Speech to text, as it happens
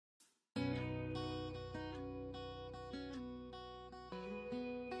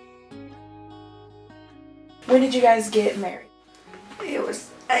When did you guys get married? It was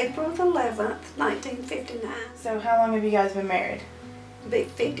April the 11th, 1959. So how long have you guys been married? It'll be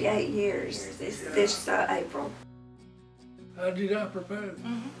 58 years this April. How did I propose?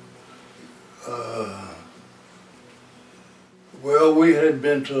 Well, we had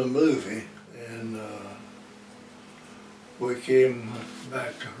been to a movie, and we came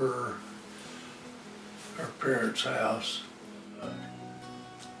back to her parents' house.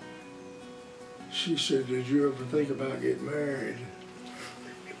 She said, "Did you ever think about getting married?"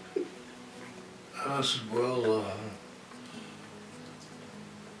 I said, "Well,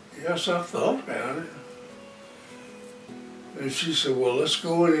 yes, I've thought about it." And she said, "Well, let's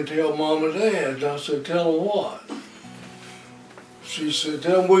go in and tell Mom and Dad." And I said, "Tell them what?" She said,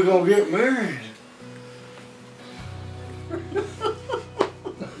 "Tell them we're going to get married."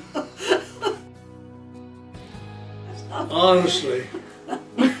 Honestly,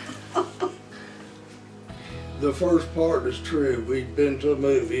 the first part is true. We'd been to a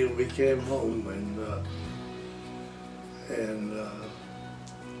movie and we came home, and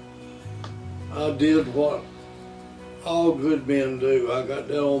I did what all good men do. I got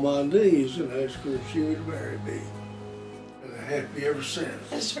down on my knees and asked her if she would marry me. And I'm happy ever since.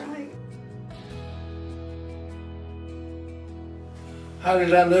 That's right. How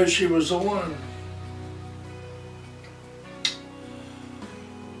did I know she was the one?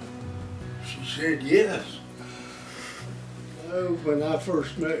 She said yes. When I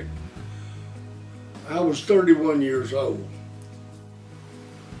first met, I was 31 years old.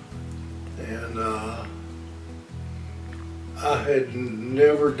 And I had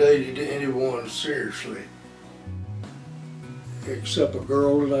never dated anyone seriously, except a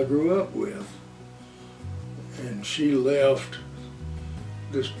girl that I grew up with. And she left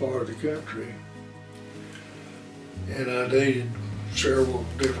this part of the country. And I dated several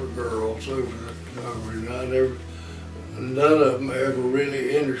different girls over and none of them ever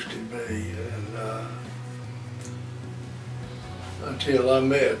really interested me. And until I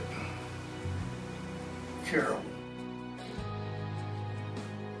met Carol.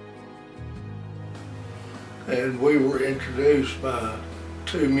 And we were introduced by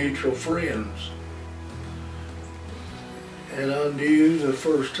two mutual friends. And I knew the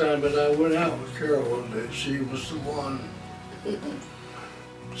first time that I went out with Carol that she was the one.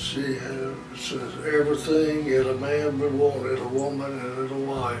 She says everything that a man would want in a woman and in a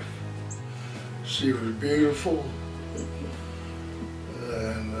wife. She was beautiful,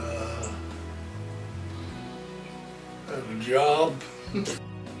 and had a job.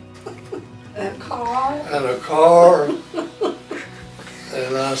 A car. And a car.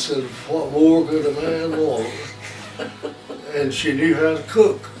 And I said, what more could a man want? And she knew how to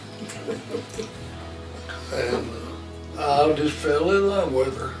cook. And I just fell in love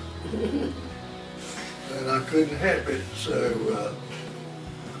with her. And I couldn't help it. So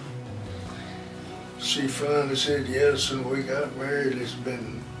she finally said yes, and we got married. It's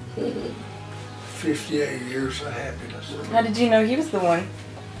been 58 years of happiness. How did you know he was the one?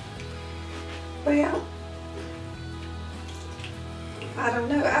 Well, I don't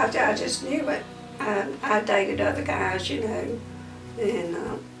know. I just knew it. I dated other guys, you know, and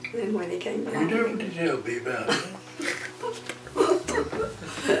then when he came along. You don't need to tell me about it.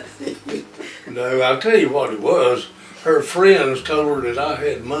 No, I'll tell you what it was. Her friends told her that I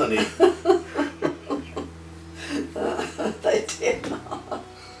had money. They did not.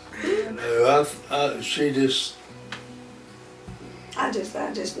 No, she just. I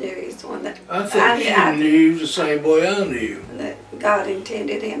just knew he's the one that. I think she knew the same way I knew. That God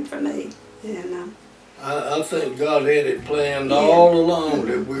intended him for me, and. I think God had it planned all along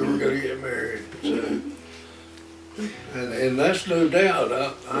that we were going to get married. So, and that's no doubt.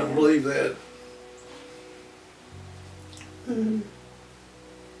 I believe that. And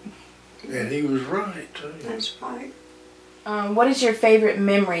he was right too. That's right. What is your favorite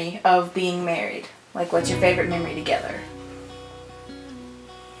memory of being married? Like, what's your favorite memory together?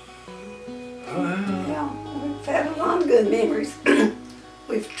 Yeah, we've had a lot of good memories.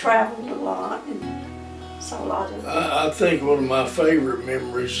 We've traveled a lot and saw a lot of. I think one of my favorite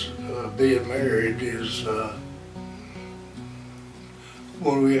memories of being married is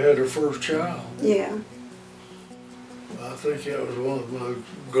when we had our first child. Yeah. I think that was one of the most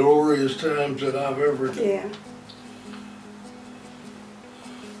glorious times that I've ever. Yeah.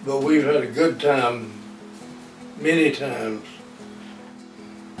 But we've had a good time many times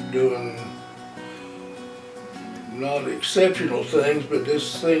doing not exceptional things, but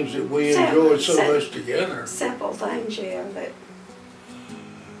just things that we enjoyed so much together. Simple things, yeah. That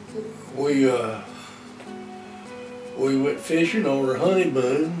We we went fishing on our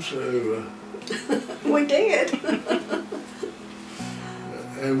honeymoon, so We did.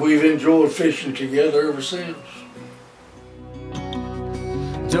 and we've enjoyed fishing together ever since.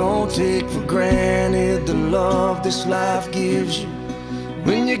 Don't take for granted the love this life gives you.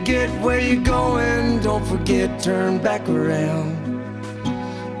 When you get where you're going, don't forget, turn back around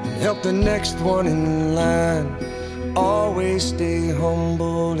and help the next one in line. Always stay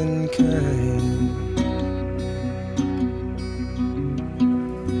humble and kind.